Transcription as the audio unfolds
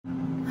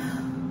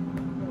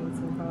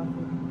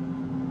coffee.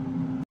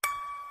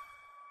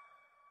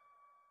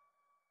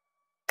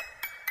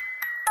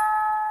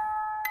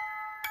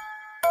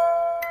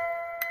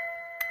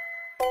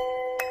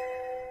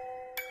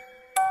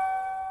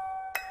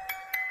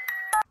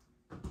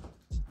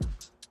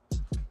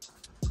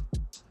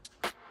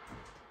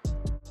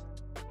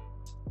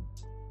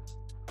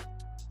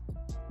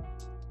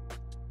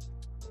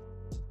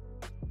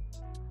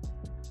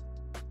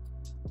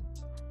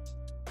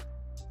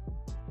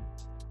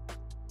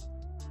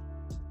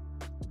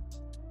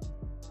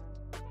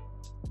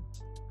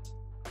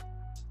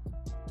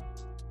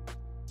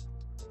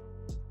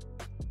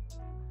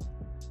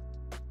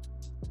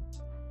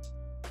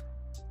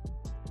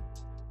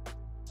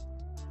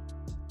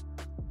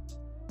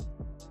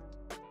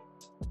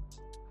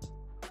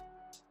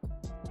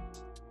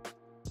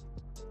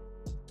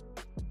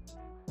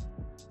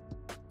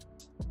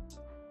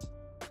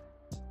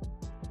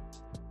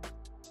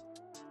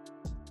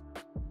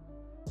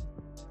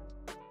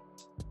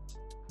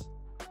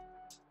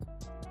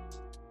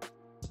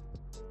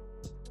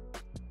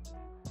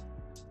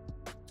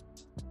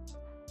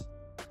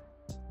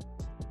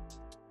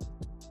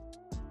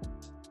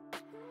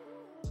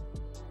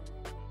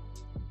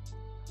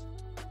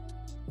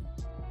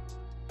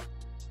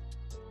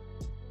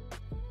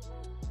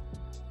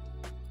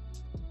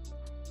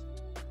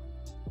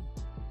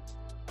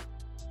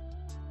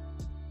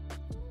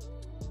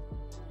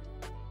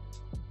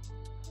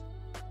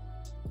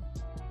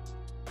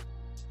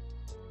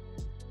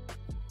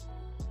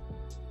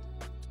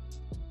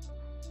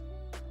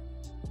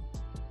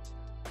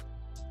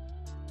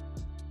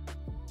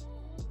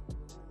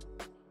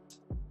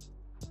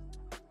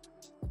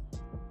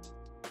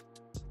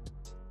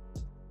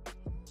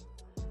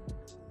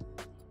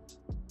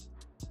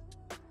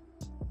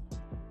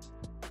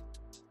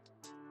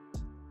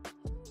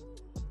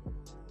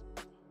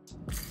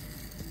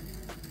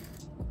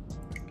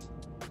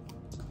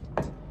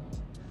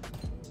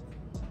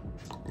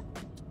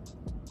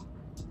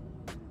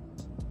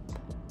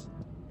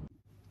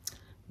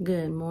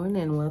 Good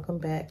morning, welcome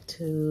back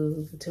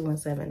to the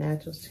 217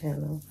 Naturals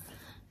channel.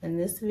 In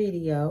this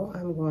video,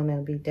 I'm going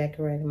to be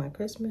decorating my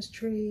Christmas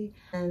tree,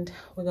 and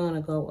we're going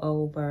to go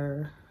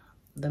over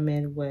the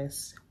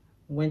Midwest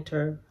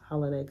winter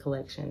holiday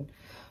collection.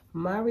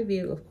 My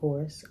review, of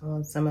course,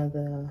 on some of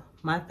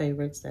my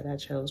favorites that I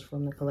chose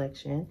from the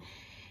collection.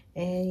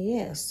 And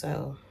yeah,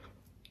 so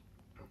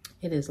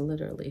it is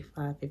literally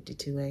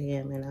 5:52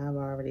 a.m. and I've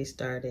already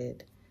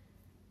started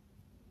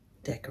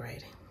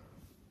decorating.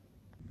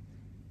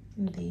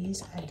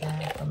 These I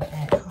got from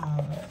at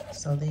home.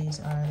 So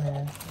these are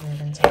the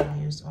ribbons I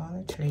used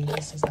on the tree.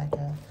 This is like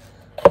a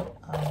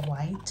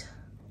white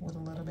with a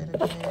little bit of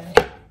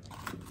glitter.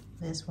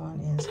 This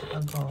one is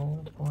a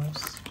gold, of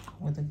course,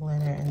 with the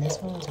glitter. And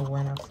this one was a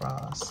winter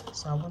frost.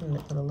 So I wanted to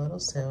put a little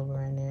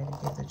silver in there to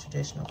get the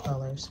traditional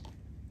colors.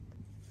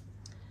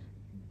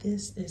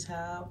 This is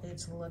how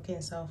it's looking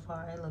so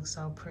far. It looks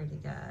so pretty,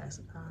 guys.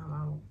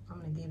 I'm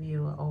gonna give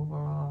you an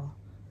overall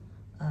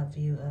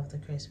view of the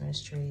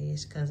Christmas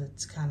trees because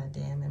it's kind of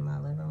dim in my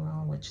living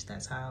room, which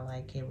that's how I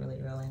like it, really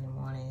early in the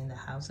morning. The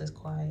house is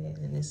quiet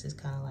and this is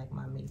kind of like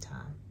my me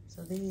time.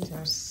 So these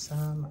are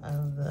some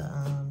of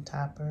the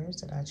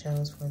toppers that I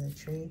chose for the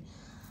tree.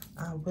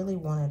 I really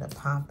wanted a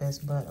pompous,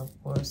 but of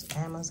course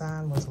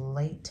Amazon was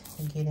late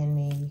getting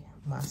me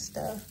my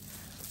stuff.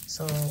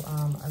 So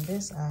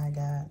this I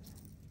got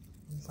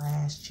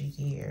last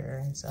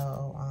year, and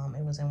so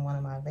it was in one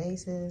of my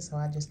vases, so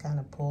I just kind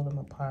of pulled them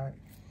apart.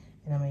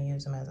 And I'm gonna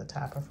use them as a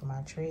topper for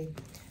my tree.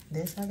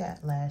 This I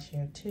got last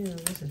year too.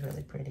 This is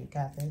really pretty.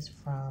 Got this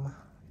from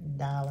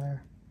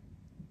Dollar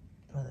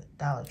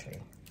Tree.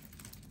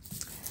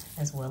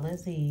 As well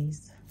as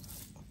these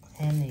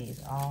and these,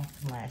 all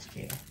from last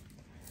year.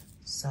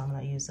 So I'm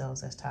gonna use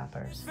those as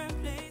toppers.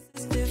 Different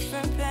places,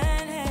 different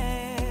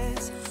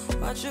planets.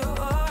 Watch your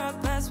aura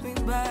pass me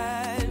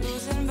by,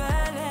 losing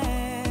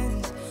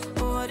balance.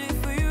 What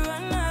if we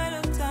run out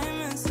of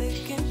time and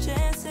second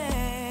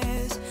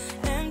chances?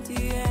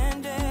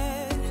 Empty-handed.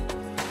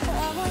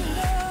 I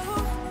wonder,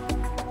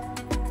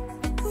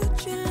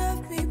 would you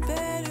love me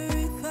better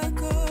if I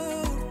go?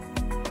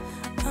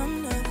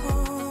 I'm not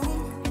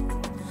home.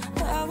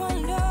 I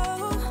wonder,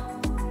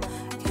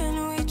 can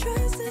we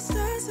trust the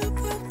stars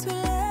above to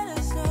let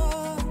us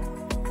know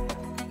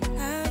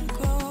how to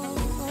go?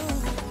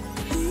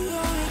 We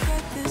only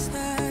got this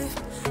life,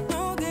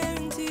 no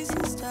guarantees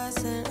and stars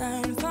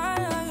align.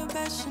 Follow your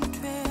passion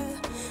trail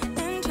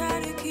and try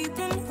to keep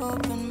an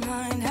open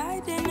mind.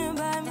 Hiding it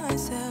by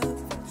myself,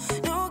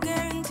 no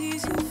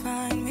guarantees you'll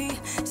find me.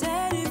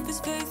 Said if it's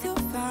faith you'll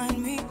find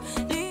me.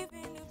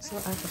 So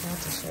I forgot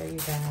to show you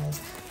guys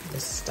the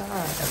star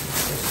of the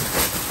tree.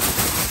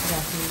 I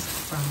got these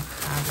from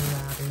Hobby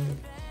Lobby,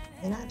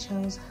 and I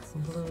chose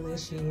blue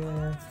this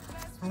year.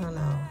 I don't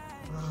know,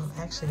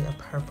 actually a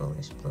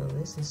purplish blue.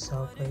 This is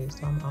so pretty,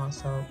 so I'm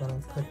also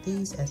gonna put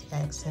these as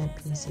accent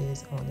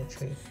pieces on the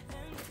tree.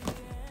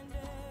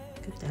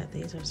 Look at that,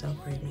 these are so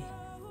pretty.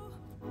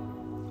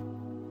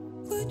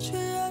 Would you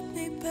love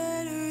me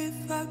better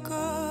if I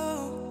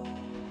go?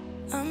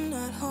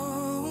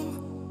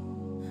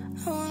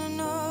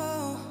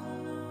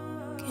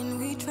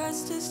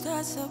 justice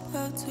that's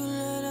about to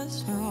let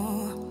us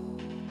know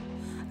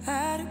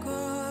how to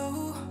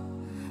go.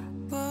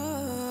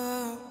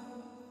 Whoa.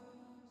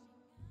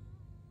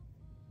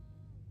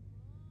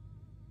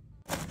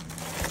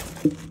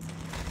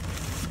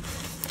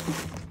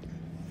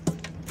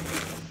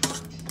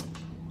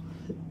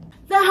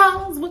 The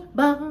house with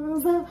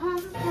bombs of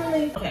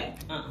holly. Okay,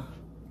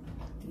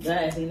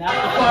 Guys, you're not the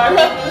part.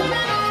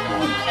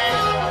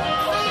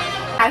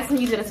 Hi, so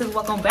you did this.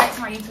 Welcome back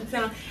to my YouTube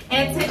channel.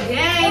 And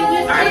today we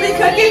are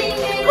cooking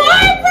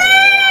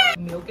cornbread,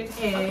 milk and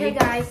egg. Okay,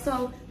 guys,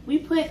 so we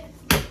put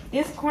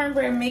this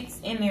cornbread mix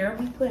in there.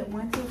 We put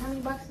 1, 2. How many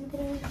boxes you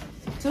put in?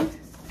 2.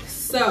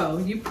 So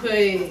you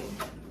put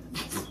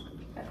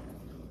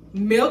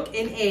milk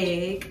and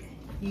egg.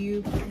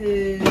 You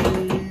put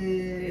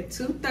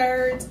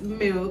 2/3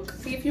 milk.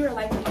 See if you were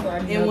like me, you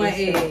already and know 1 this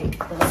shit.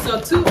 egg.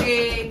 So 2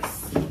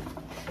 eggs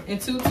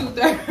and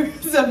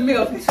 2/3 of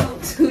milk.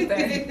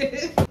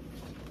 2/3.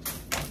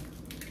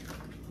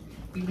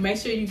 You make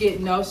sure you get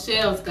no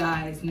shells,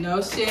 guys.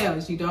 No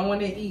shells. You don't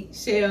want to eat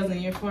shells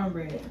in your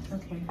cornbread.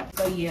 Okay.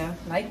 So yeah,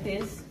 like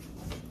this.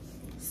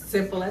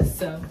 Simple as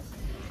so.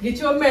 Get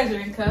you a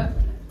measuring cup.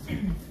 Here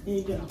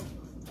you go.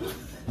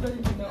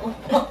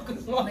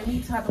 Let me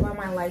talk about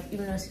my life,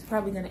 even though she's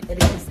probably gonna edit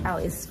this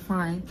out. It's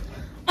fine.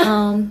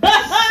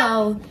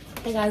 So,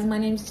 hey guys, my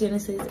name's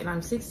Genesis, and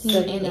I'm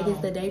 16, and it is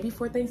the day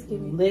before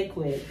Thanksgiving.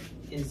 Liquid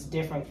is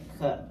different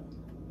cup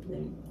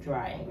than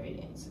dry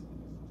ingredients.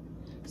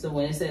 So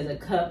when it says a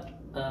cup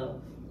of,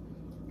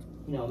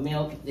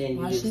 milk, then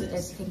you use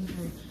this. Educating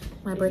her.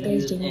 My birthday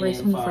is January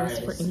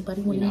 21st. For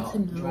anybody who needs to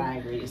know. Dry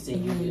ingredients that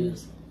you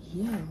use.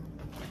 Yeah.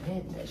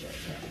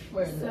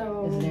 Where is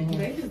So it?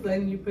 they just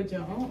letting you put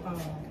your own.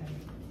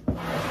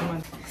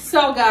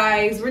 So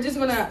guys, we're just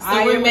gonna.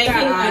 So we're making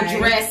a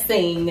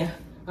dressing.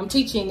 I'm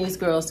teaching these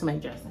girls to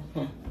make dressing.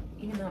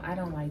 Even though I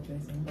don't like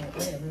dressing, but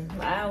whatever.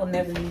 I will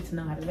never need to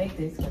know how to make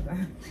this because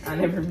I'll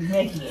never be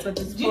making it. So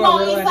just You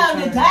gonna eat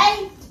something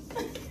today?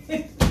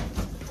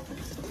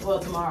 Well,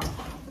 tomorrow.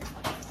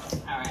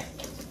 All right.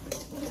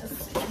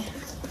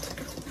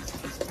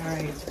 All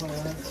right,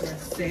 12 for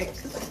 6.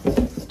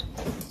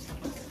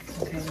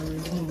 Okay,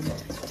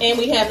 And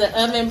we have the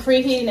oven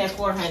preheating at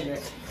 400.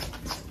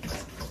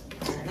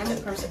 And I'm a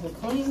person who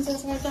cleans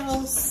as my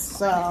house,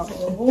 so.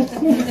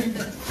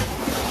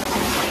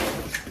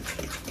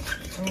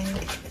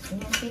 You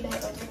don't see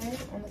that over there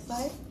on the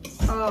side?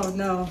 Oh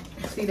no!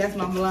 See, that's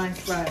my blind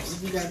spot.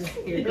 You gotta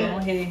here. Go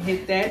ahead and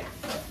hit that.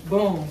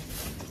 Boom.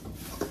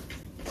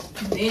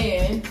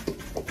 Then,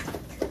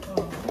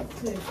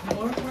 what's this?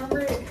 More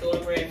cornbread.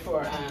 Cornbread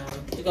for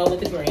to go with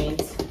the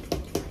greens.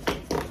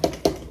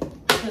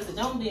 Because it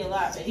don't be a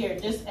lot, but here,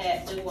 just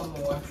do 1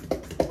 more.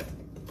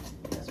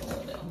 That's what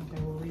we'll do.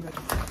 Okay, we'll leave it.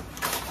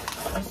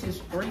 This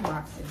is 3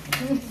 boxes.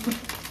 And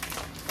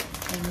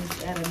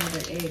let's add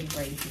another egg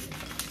right here.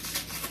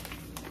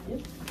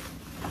 Yep.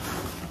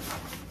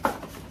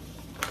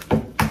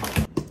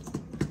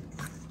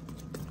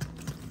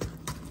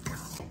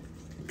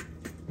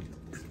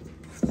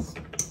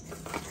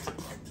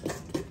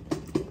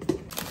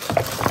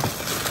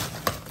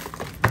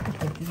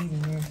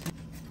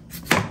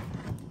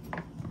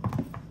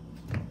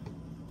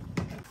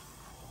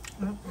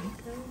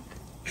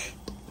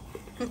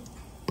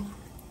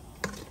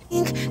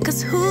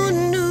 Cause who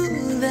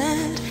knew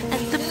that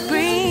at the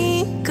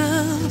brink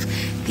of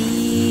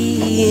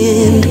the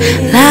end,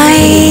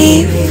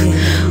 life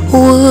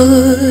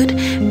would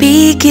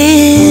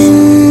begin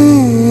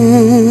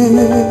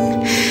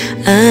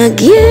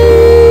again.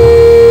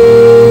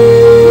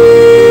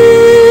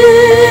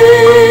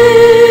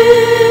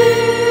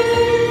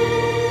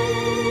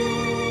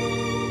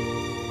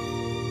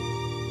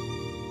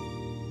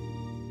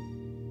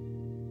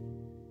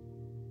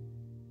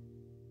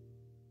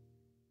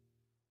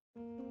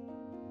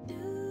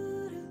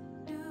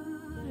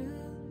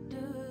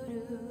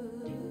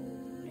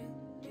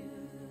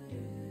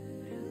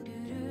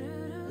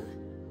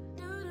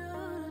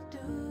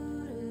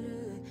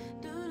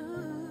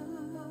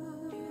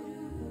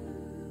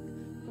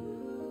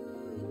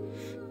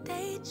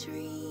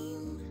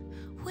 Daydream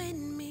with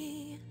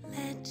me,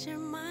 let your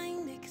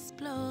mind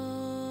explore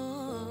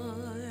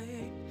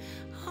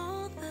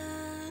all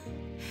the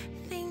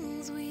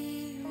things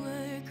we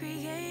were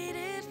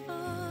created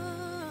for.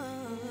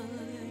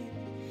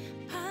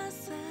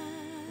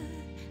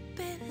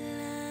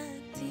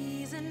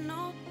 Possibilities, an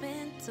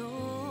open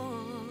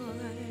door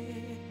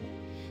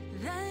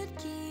that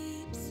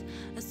keeps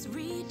us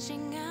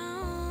reaching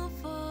out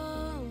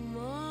for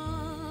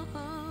more.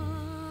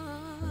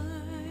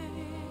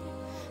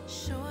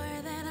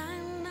 Sure that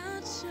I'm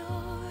not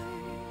sure,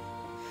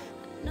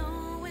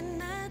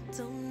 knowing I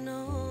don't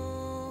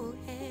know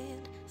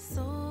it,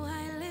 so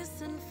I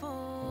listen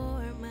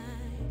for my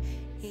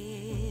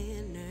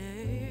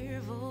inner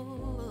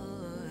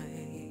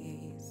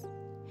voice.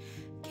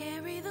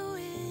 Carry the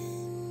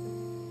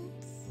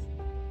winds,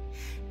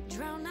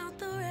 drown out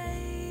the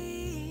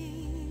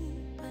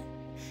rain, but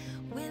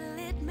will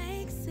it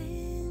make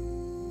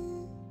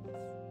sense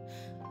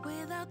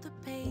without the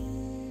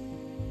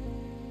pain?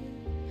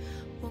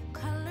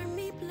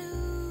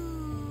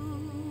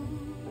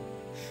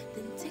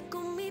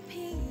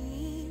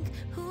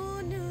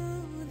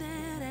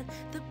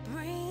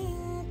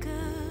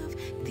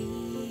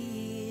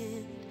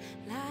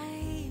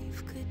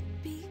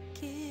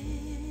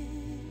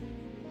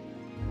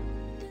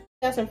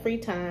 Got some free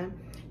time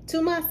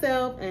to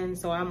myself, and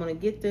so I'm gonna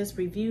get this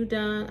review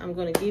done. I'm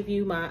gonna give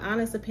you my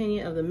honest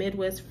opinion of the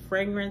Midwest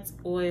Fragrance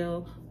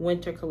Oil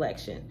Winter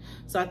Collection.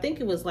 So I think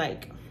it was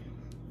like,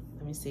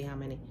 let me see how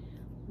many.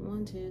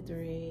 1, 2,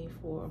 3,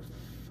 4,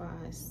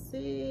 5,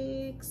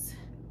 6.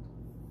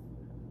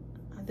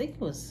 I think it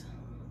was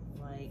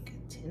like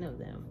 10 of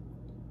them.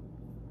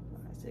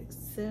 5, 6,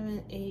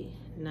 7, 8,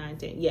 9,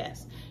 10.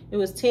 Yes, it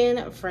was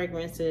 10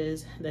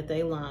 fragrances that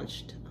they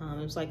launched.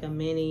 It was like a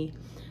mini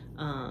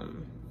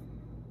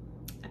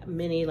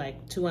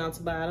like 2-ounce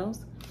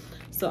bottles.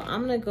 So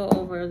I'm gonna go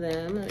over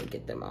them and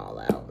get them all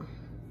out.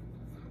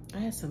 I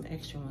had some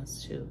extra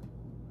ones too.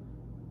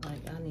 Like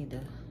I need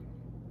to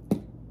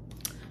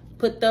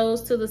put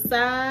those to the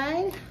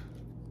side.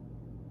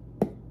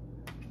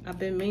 I've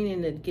been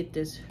meaning to get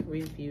this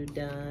review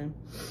done.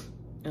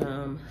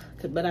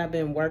 But I've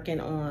been working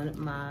on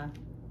my,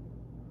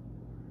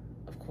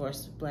 of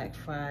course, Black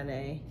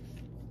Friday.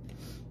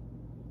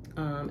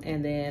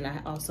 And then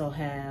I also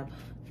have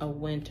a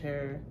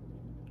winter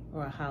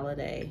or a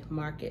holiday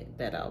market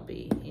that I'll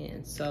be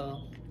in.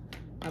 So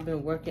I've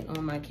been working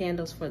on my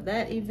candles for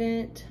that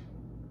event.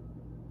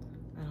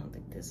 I don't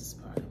think this is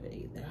part of it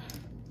either.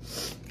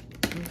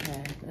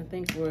 Okay, I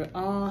think we're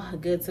all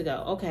good to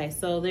go. Okay,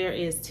 so there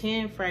is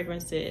 10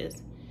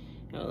 fragrances.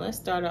 Now let's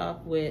start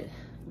off with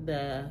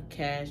the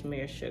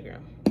Cashmere Sugar.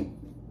 I'm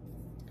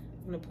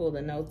gonna pull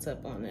the notes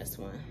up on this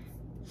one.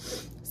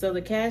 So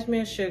the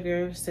Cashmere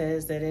Sugar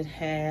says that it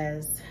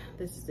has,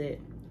 this is it.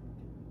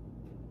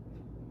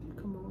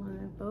 Come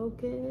on,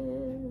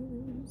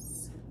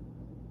 focus.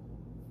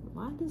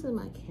 Why doesn't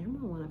my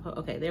camera wanna focus?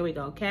 Okay, there we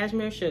go,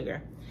 Cashmere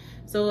Sugar.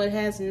 So it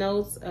has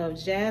notes of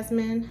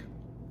jasmine,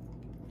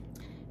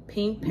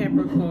 pink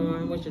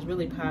peppercorn, which is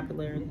really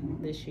popular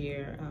this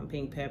year,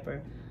 pink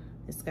pepper.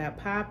 It's got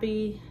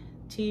poppy,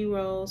 tea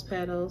rose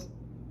petals,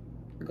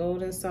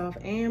 golden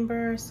soft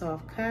amber,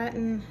 soft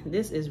cotton.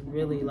 This is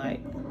really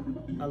like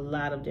a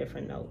lot of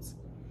different notes.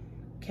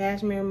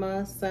 Cashmere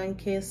musk,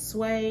 sun-kissed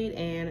suede,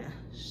 and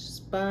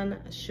spun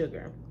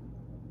sugar.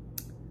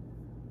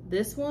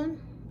 This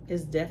one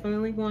is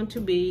definitely going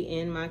to be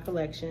in my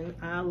collection.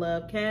 I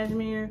love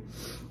cashmere,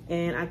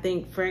 and I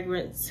think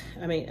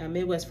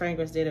Midwest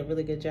Fragrance did a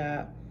really good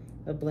job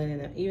of blending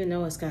them. Even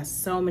though it's got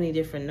so many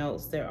different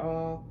notes, they're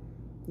all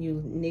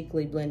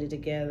uniquely blended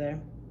together.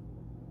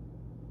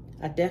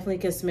 I definitely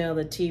can smell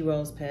the tea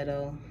rose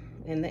petal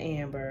and the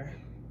amber.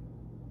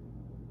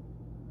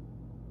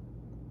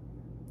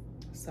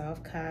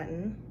 Soft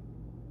cotton.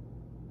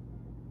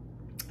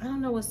 I don't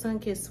know what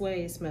sun-kissed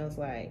suede smells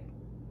like.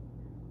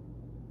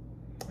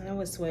 I know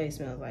what suede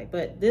smells like,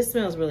 but this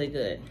smells really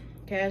good.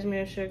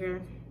 Cashmere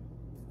Sugar,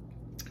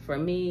 for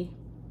me,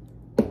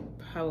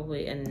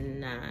 probably a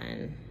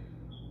 9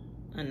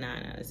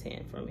 out of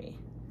 10 for me.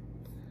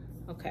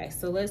 Okay,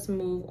 so let's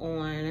move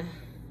on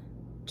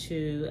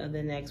to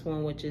the next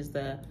one, which is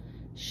the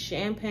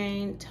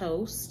Champagne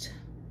Toast.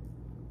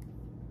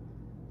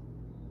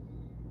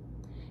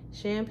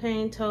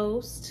 Champagne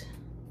Toast.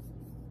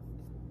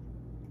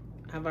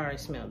 I've already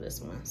smelled this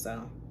one,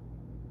 so.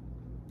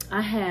 I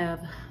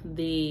have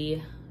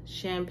the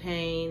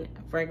Champagne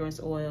Fragrance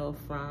Oil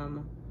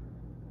from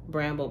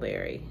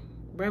Brambleberry.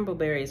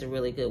 Brambleberry is a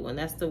really good one.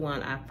 That's the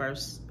one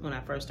when I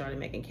first started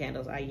making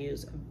candles, I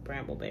used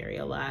Brambleberry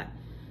a lot.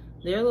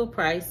 They're a little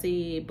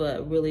pricey,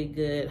 but really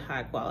good,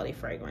 high quality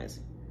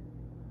fragrance.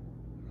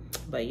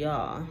 But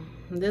y'all,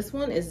 this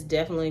one is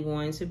definitely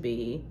going to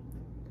be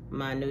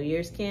my New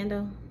Year's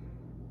candle.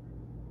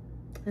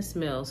 It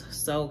smells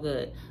so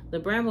good. The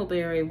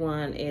Brambleberry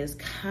one is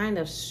kind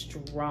of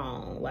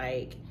strong.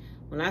 Like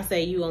when I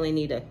say you only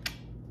need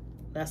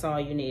that's all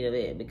you need of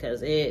it,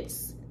 because it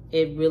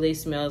really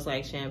smells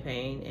like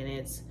champagne, and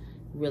it's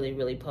really,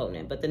 really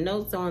potent. But the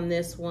notes on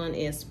this one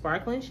is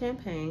sparkling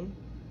champagne,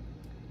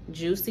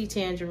 juicy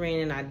tangerine,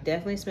 and I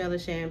definitely smell the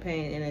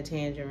champagne and the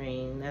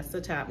tangerine. That's the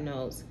top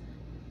notes.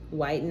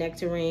 White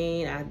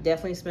nectarine, I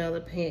definitely smell the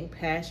pink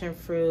passion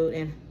fruit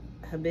and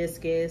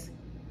hibiscus.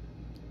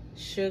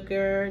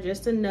 Sugar,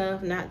 just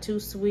enough, not too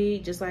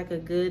sweet, just like a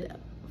good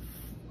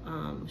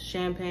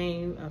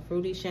champagne, a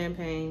fruity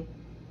champagne,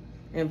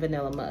 and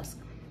vanilla musk.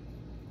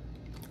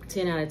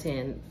 10 out of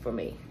 10 for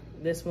me.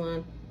 This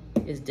one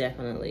is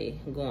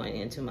definitely going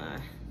into my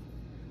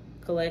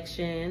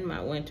collection, my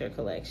winter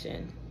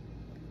collection.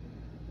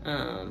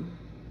 The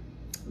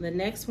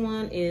next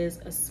one is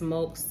a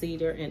smoked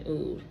cedar and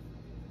oud.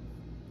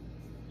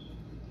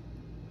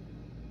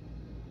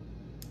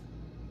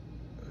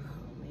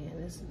 Oh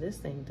man, this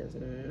thing does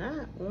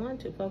not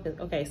want to focus.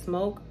 Okay,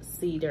 smoked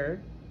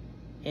cedar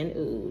and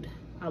oud.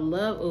 I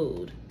love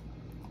oud,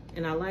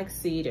 and I like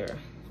cedar.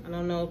 I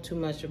don't know too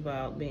much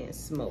about being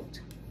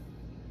smoked.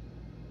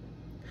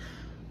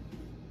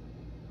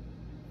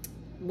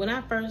 When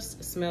I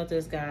first smelled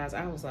this, guys,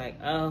 I was like,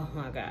 oh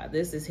my God,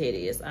 this is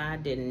hideous. I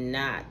did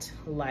not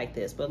like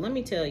this. But let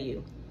me tell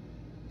you,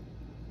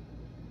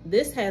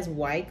 this has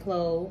white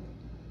clove,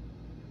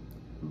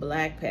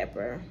 black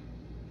pepper.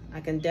 I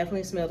can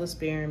definitely smell the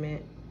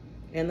spearmint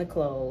and the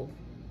clove.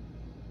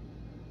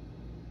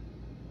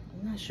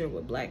 I'm not sure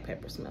what black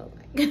pepper smells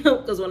like.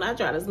 Because when I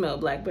try to smell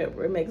black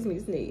pepper, it makes me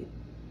sneeze.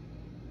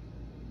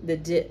 The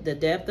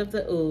depth of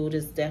the oud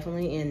is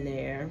definitely in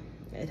there.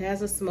 It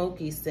has a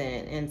smoky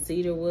scent, and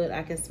cedarwood,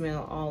 I can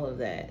smell all of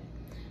that.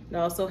 It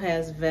also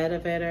has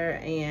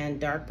vetiver and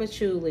dark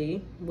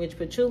patchouli, which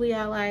patchouli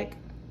I like,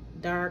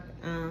 dark,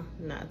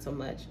 not so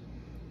much.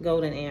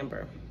 Golden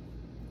amber.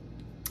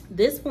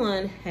 This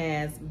one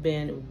has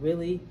been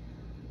really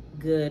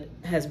good,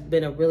 has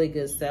been a really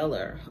good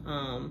seller.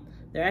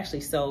 They're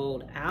actually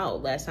sold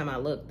out. Last time I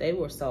looked, they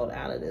were sold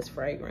out of this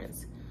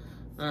fragrance.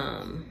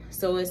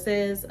 So it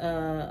says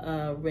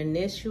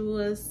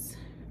resinous,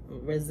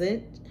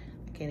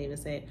 I can't even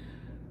say it,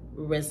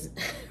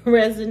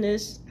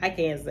 resinous, I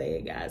can't say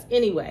it, guys.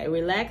 Anyway,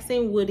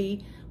 relaxing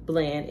woody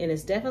blend, and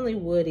it's definitely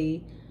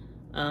woody,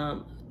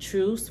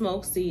 true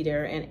smoked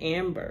cedar and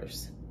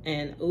ambers,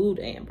 and oud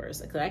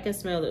ambers, because I can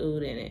smell the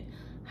oud in it.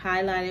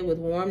 Highlighted with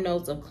warm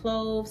notes of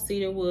clove,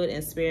 cedarwood,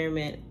 and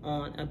spearmint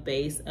on a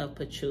base of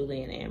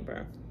patchouli and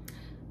amber.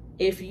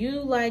 If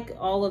you like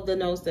all of the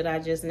notes that I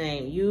just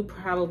named, you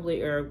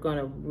probably are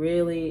gonna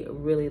really,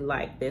 really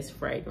like this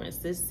fragrance.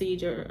 This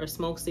cedar or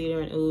smoked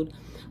cedar and oud,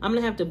 I'm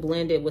gonna have to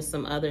blend it with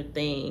some other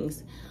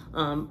things.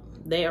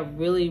 They are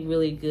really,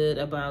 really good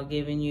about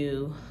giving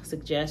you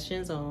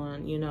suggestions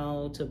on, you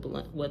know,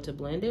 what to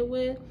blend it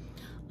with.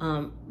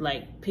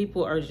 Like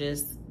people are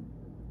just,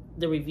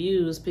 the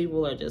reviews,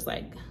 people are just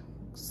like,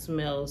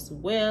 smells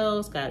well,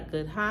 it's got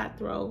good hot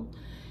throw.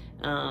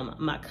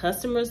 My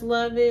customers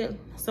love it.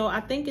 So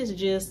I think it's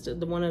just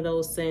one of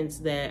those scents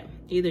that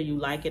either you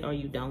like it or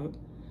you don't.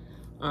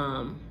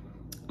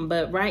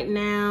 But right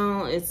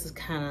now it's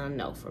kind of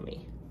no for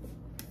me.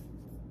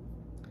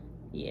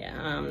 Yeah,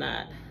 I'm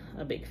not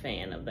a big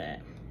fan of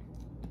that.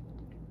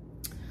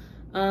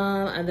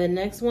 And the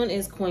next one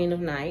is Queen of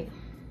Night.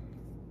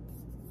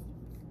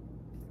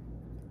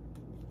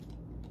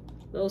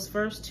 Those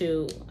first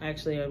two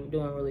actually are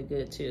doing really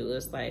good too.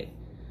 It's like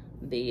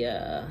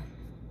the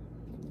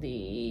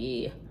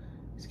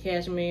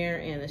cashmere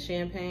and the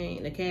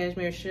champagne, the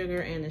cashmere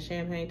sugar and the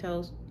champagne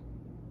toast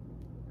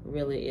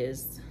really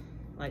is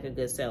like a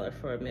good seller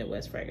for a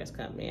Midwest fragrance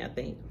company, I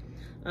think.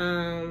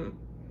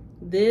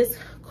 This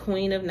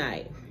Queen of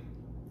Night,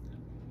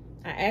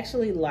 I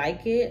actually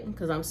like it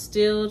because I'm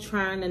still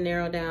trying to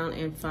narrow down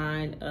and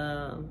find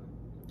a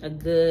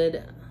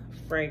good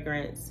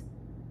fragrance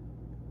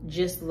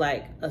just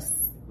like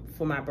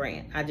for my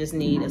brand. I just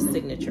need a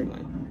signature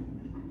one.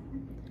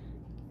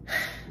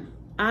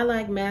 I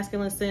like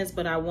masculine scents,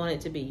 but I want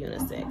it to be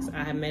unisex.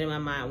 I have made in my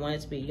mind I want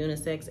it to be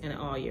unisex and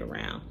all year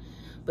round.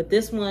 But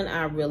this one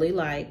I really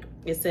like.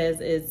 It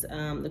says it's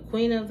the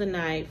Queen of the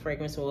Night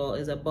fragrance oil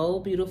is a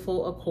bold,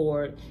 beautiful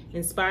accord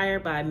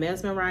inspired by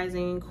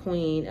mesmerizing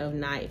Queen of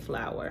Night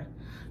flower.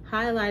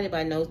 Highlighted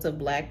by notes of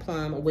black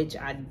plum, which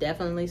I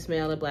definitely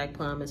smell the black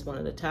plum. It's one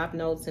of the top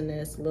notes in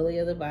this, lily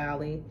of the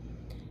valley.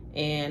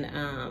 And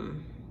I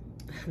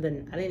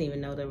didn't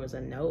even know there was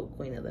a note,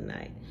 Queen of the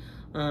Night.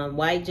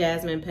 White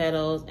jasmine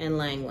petals and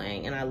lang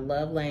lang, and I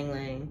love lang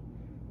lang.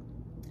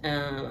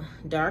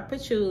 Dark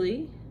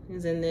patchouli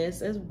is in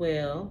this as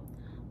well.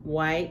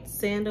 White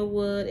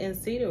sandalwood and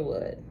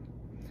cedarwood.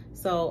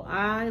 So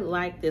I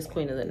like this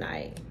Queen of the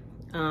Night.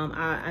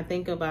 I'm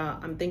thinking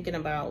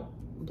about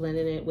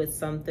blending it with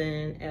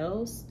something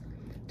else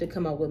to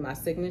come up with my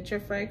signature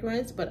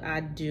fragrance, but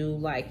I do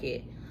like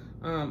it.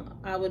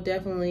 I would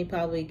definitely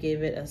probably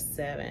give it a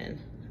 7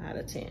 out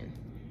of 10.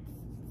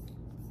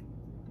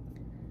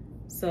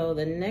 So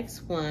the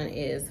next one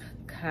is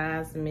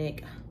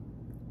Cosmic.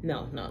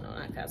 No,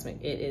 not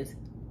Cosmic. It is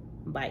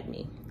Bite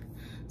Me.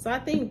 So I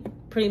think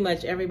pretty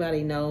much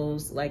everybody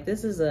knows, like,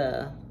 this is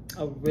a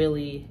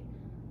really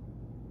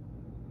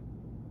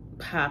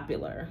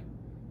popular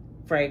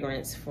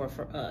fragrance for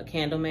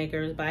candle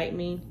makers, Bite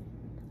Me.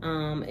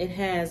 It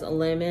has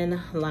lemon,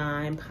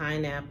 lime,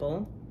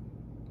 pineapple,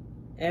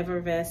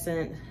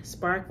 effervescent,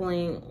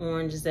 sparkling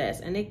orange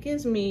zest, and it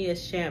gives me a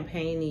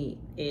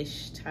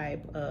champagne-ish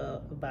type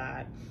of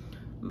vibe.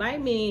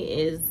 Bite Me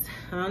is,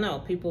 I don't know,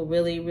 people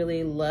really,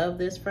 really love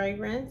this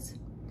fragrance.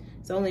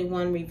 It's only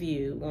one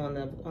review on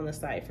the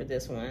site for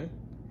this one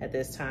at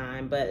this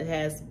time, but it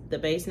has the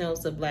base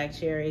notes of black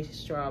cherry,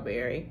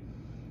 strawberry,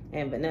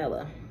 and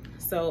vanilla.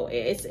 So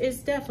it's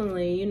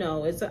definitely, you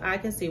know, I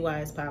can see why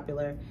it's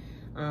popular.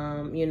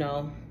 You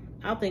know,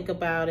 I'll think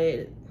about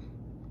it.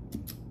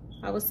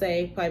 I would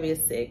say probably a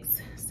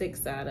 6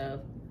 out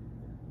of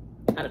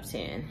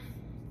 10.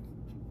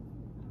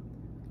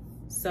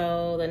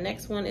 So the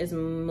next one is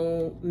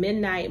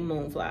Midnight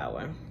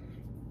Moonflower.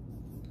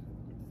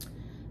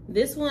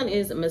 This one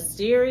is a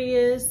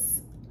mysterious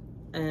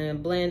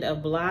blend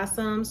of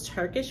blossoms,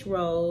 Turkish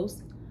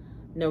rose,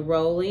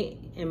 neroli,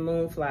 and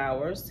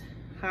moonflowers,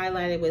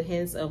 highlighted with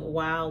hints of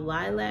wild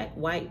lilac,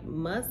 white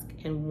musk,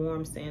 and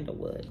warm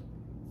sandalwood.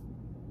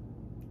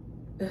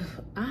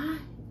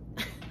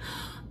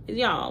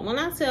 Y'all, when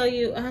I tell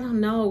you, I don't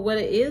know what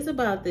it is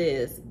about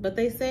this, but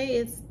they say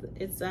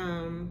it's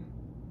from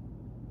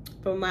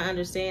my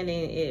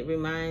understanding,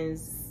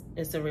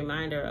 it's a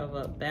reminder of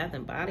a Bath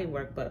and Body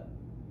Works, but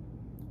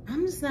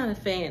I'm just not a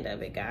fan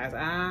of it, guys.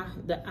 I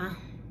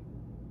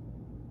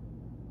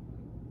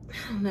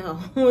don't know.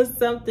 It's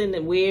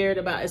something weird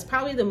about it's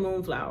probably the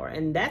moonflower,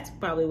 and that's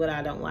probably what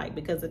I don't like,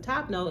 because the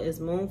top note is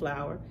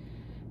moonflower,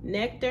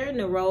 nectar,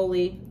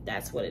 neroli.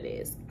 That's what it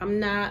is. I'm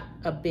not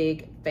a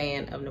big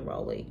fan of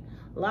neroli.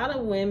 A lot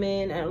of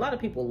women and a lot of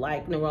people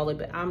like neroli,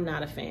 but I'm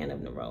not a fan of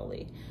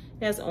neroli.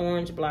 It has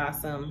orange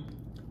blossom,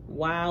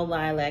 wild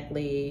lilac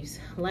leaves,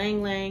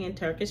 lang lang and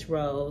Turkish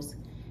rose,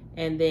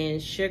 and then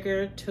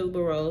sugar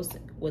tuberose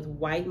with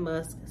white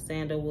musk,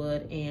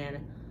 sandalwood, and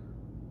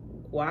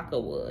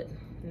guaca wood.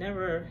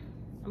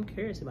 I'm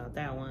curious about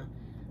that one.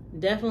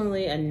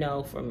 Definitely a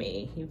no for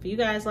me. If you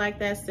guys like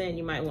that scent,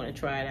 you might want to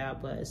try it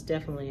out, but it's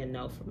definitely a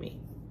no for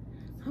me.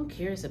 I'm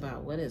curious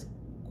about what is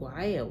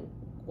guaca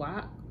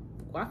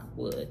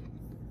wood.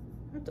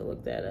 I have to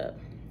look that up.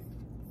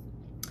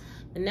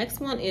 The next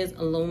one is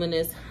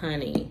Luminous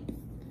Honey.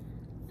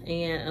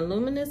 And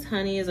Luminous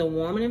Honey is a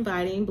warm and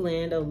inviting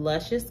blend of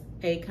luscious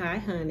acai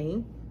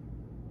honey,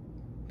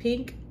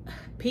 pink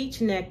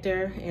peach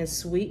nectar, and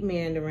sweet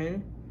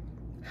mandarin,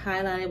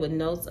 highlighted with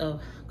notes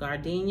of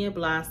gardenia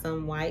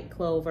blossom, white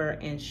clover,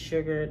 and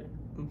sugared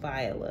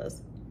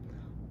violas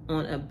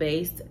on a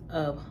base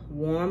of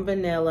warm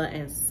vanilla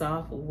and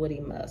soft woody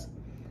musk.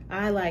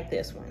 I like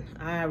this one.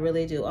 I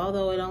really do.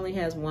 Although it only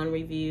has one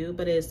review,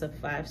 but it's a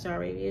 5-star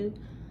review.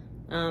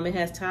 It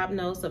has top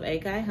notes of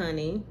acai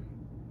honey.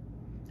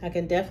 I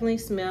can definitely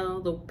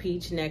smell the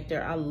peach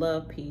nectar. I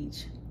love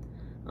peach.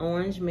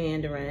 Orange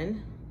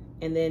mandarin.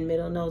 And then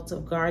middle notes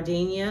of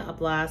gardenia, a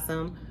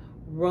blossom,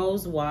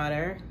 rose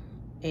water,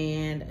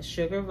 and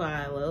sugar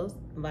violas,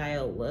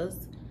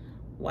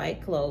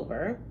 white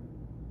clover,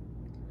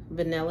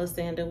 vanilla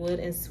sandalwood,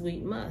 and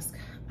sweet musk.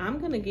 I'm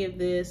gonna give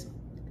this,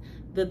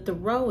 the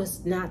throw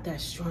is not that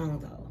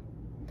strong though.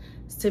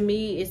 To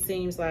me, it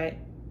seems like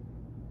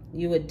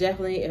you would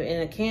definitely,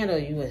 in a candle,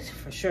 you would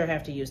for sure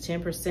have to use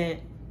 10%,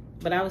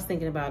 but I was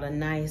thinking about a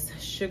nice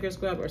sugar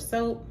scrub or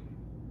soap,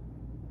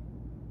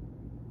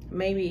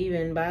 maybe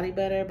even body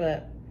butter,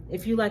 but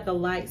if you like a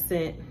light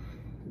scent,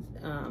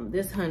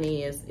 this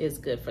honey is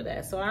good for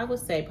that. So I would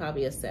say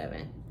probably a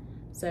 7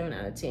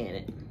 out of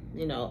 10.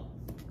 You know,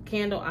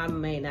 candle I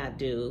may not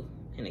do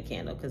in a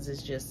candle because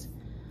it's just,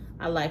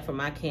 I like for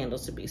my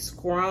candles to be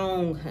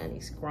strong, honey,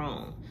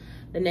 strong.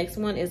 The next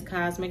one is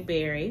Cosmic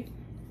Berry.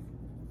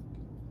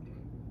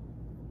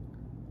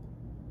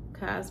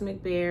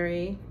 Cosmic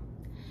Berry.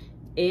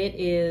 It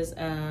is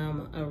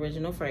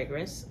original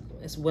fragrance.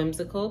 It's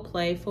whimsical,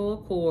 playful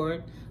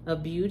accord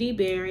of beauty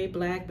berry,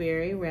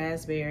 blackberry,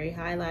 raspberry,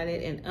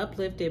 highlighted and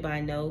uplifted by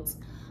notes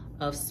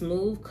of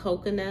smooth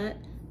coconut,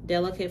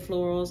 delicate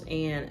florals,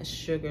 and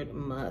sugared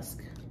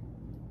musk.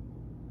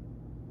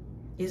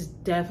 It's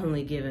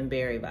definitely giving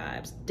berry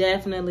vibes.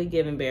 Definitely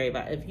giving berry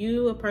vibes. If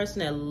you a person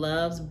that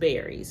loves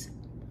berries,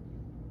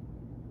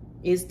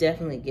 it's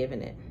definitely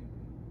giving it.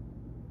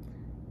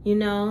 You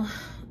know,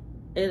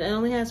 it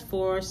only has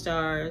 4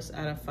 stars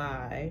out of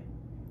 5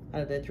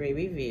 out of the 3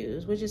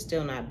 reviews, which is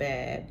still not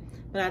bad.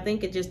 But I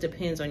think it just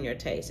depends on your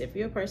taste. If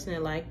you're a person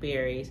that likes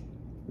berries,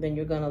 then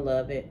you're gonna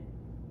love it.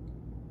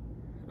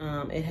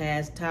 It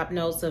has top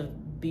notes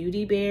of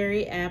beauty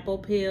berry, apple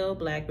peel,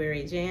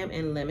 blackberry jam,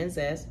 and lemon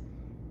zest.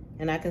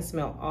 And I can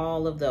smell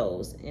all of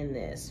those in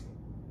this.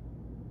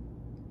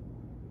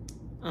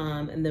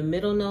 And the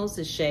middle notes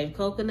is shaved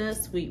coconut,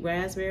 sweet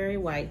raspberry,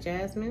 white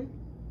jasmine.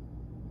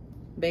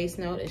 Base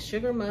note is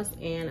sugar musk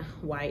and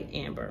white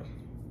amber.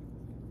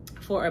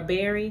 For a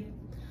berry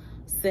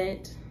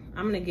scent,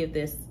 I'm gonna give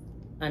this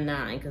a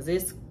 9 because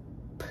it's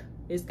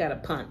got a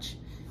punch.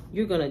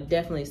 You're gonna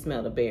definitely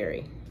smell the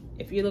berry.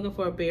 If you're looking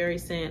for a berry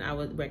scent, I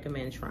would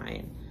recommend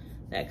trying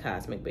that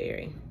Cosmic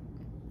Berry.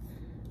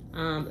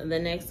 The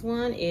next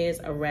one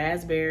is a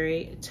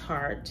raspberry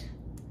tart.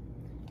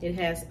 It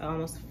has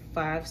almost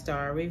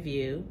 5-star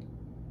review.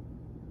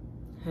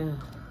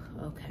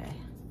 Okay.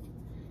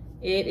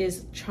 It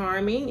is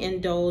charming,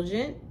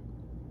 indulgent,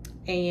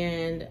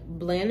 and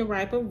blend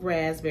ripe of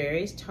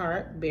raspberries,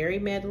 tart, berry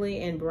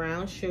medley, and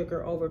brown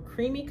sugar over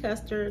creamy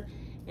custard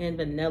and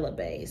vanilla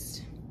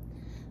based.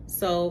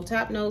 So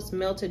top notes,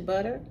 melted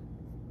butter.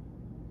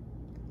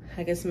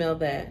 I can smell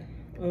that.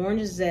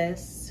 Orange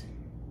zest.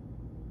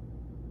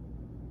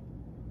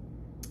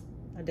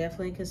 I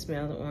definitely can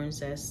smell the orange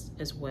zest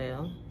as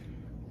well.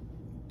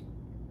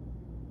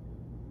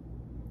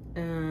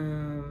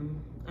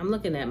 I'm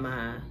looking at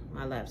my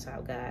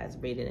laptop, guys,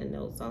 reading the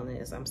notes on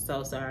this. I'm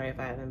so sorry if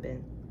I haven't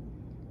been,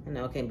 I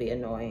know it can be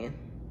annoying.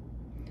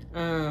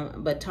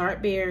 But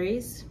tart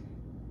berries,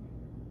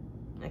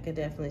 I could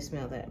definitely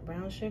smell that.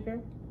 Brown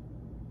sugar.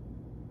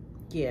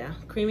 Yeah,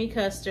 creamy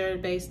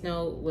custard, base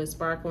note with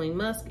sparkling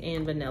musk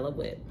and vanilla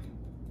whip.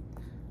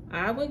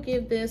 I would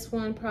give this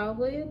one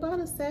probably about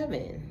a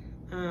 7.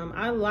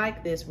 I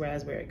like this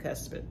raspberry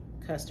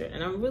custard,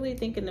 and I'm really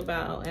thinking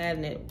about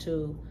adding it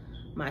to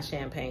my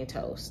champagne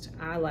toast.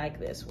 I like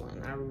this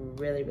one. I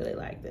really, really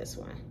like this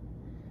one.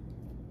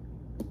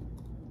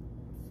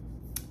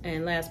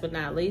 And last but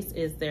not least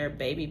is their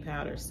baby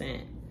powder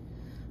scent.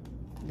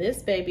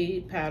 This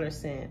baby powder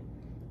scent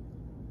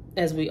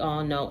as we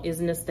all know,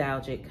 is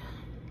nostalgic.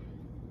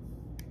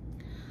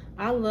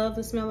 I love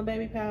the smell of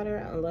baby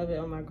powder. I love it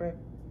on my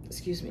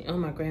on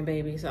my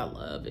grandbabies. I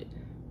love it.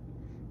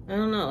 I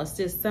don't know. It's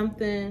just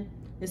something.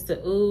 It's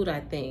the oud, I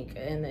think,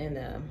 and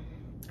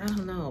I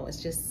don't know.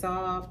 It's just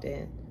soft,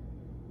 and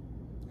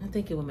I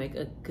think it will make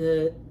a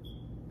good.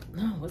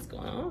 No, what's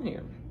going on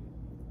here?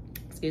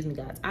 Excuse me,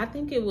 guys. I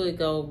think it would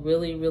go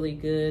really, really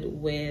good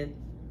with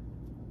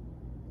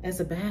as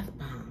a bath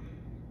bomb.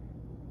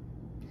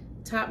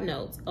 Top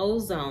notes: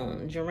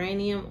 ozone,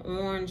 geranium,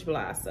 orange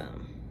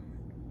blossom.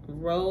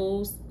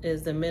 Rose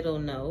is the middle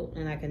note,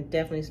 and I can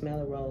definitely smell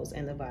the rose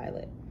and the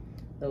violet.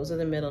 Those are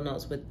the middle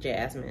notes with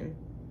jasmine.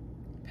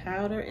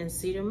 Powder and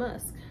cedar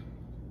musk.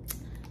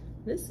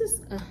 This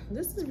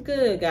is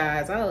good,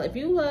 guys. If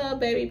you love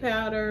baby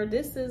powder,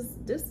 this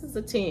is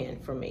a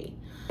 10 for me.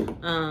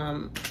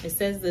 It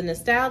says the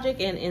nostalgic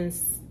and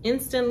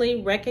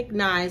instantly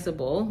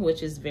recognizable,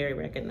 which is very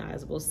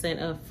recognizable, scent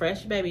of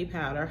fresh baby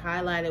powder,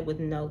 highlighted with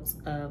notes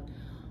of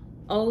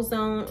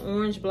ozone,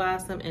 orange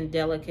blossom, and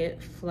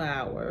delicate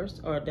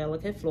flowers or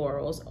delicate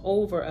florals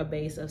over a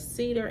base of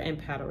cedar and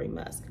powdery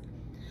musk.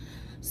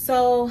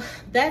 So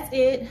that's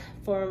it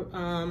for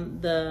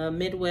the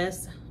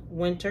Midwest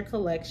winter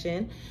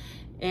collection,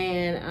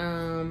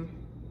 and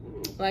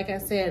like I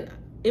said,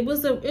 it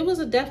was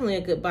definitely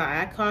a good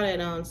buy. I caught it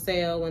on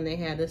sale when they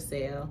had the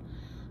sale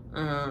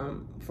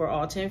for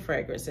all 10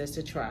 fragrances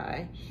to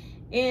try,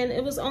 and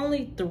it was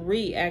only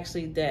 3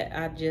 actually that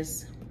I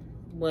just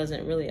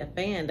wasn't really a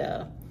fan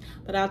of,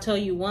 but I'll tell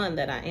you one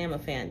that I am a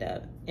fan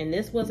of, and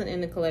this wasn't in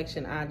the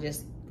collection. I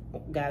just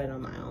got it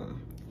on my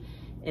own,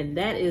 and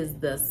that is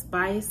the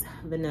Spice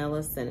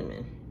Vanilla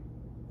Cinnamon.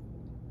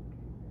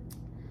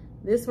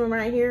 This one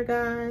right here,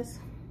 guys.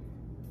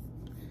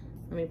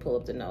 Let me pull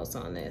up the notes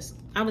on this.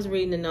 I was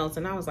reading the notes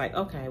and I was like,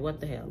 okay, what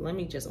the hell? Let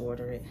me just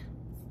order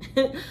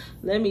it.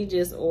 Let me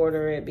just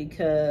order it,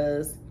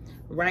 because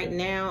right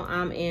now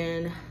I'm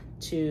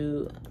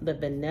into the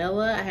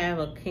vanilla. I have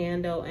a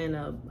candle and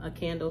a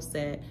candle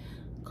set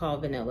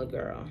called Vanilla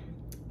Girl.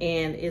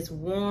 And it's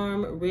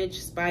warm,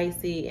 rich,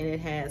 spicy, and it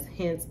has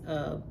hints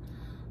of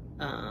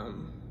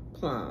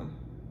plum.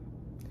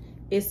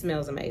 It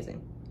smells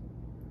amazing.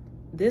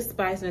 This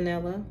spice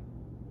vanilla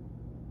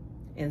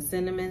and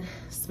cinnamon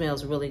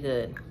smells really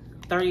good.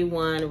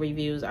 31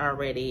 reviews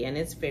already, and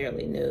it's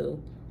fairly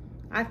new.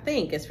 I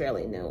think it's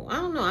fairly new. I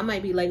don't know, I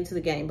might be late to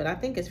the game, but I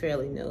think it's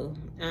fairly new.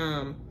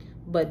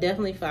 But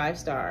definitely 5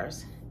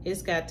 stars.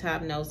 It's got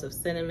top notes of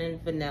cinnamon,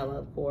 vanilla,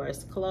 of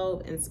course,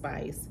 clove and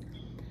spice,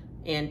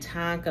 and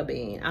tonka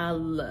bean. I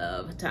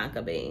love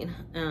tonka bean.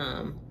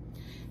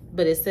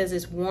 But it says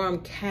it's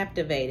warm,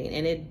 captivating,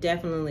 and it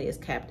definitely is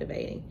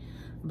captivating.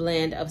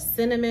 Blend of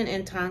cinnamon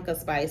and tonka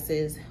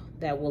spices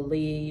that will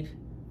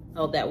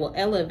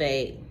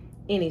elevate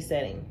any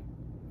setting.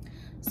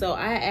 So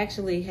I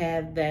actually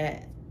had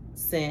that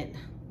scent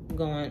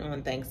going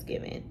on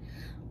Thanksgiving.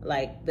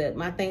 Like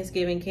my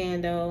Thanksgiving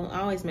candle,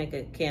 I always make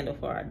a candle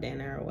for our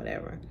dinner or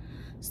whatever.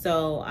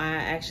 So I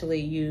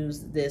actually use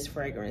this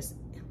fragrance.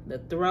 The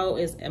throw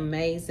is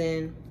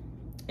amazing.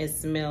 It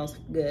smells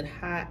good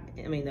hot.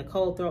 I mean, the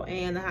cold throw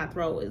and the hot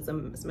throw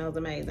smells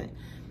amazing.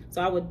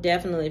 So I would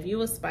definitely, if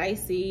you a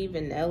spicy,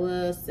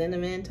 vanilla,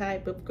 cinnamon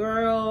type of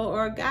girl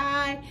or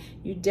guy,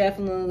 you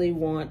definitely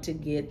want to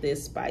get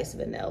this spice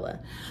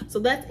vanilla. So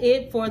that's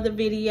it for the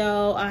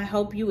video. I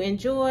hope you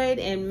enjoyed,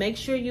 and make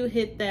sure you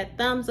hit that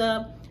thumbs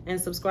up and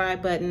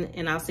subscribe button,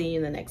 and I'll see you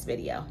in the next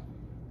video.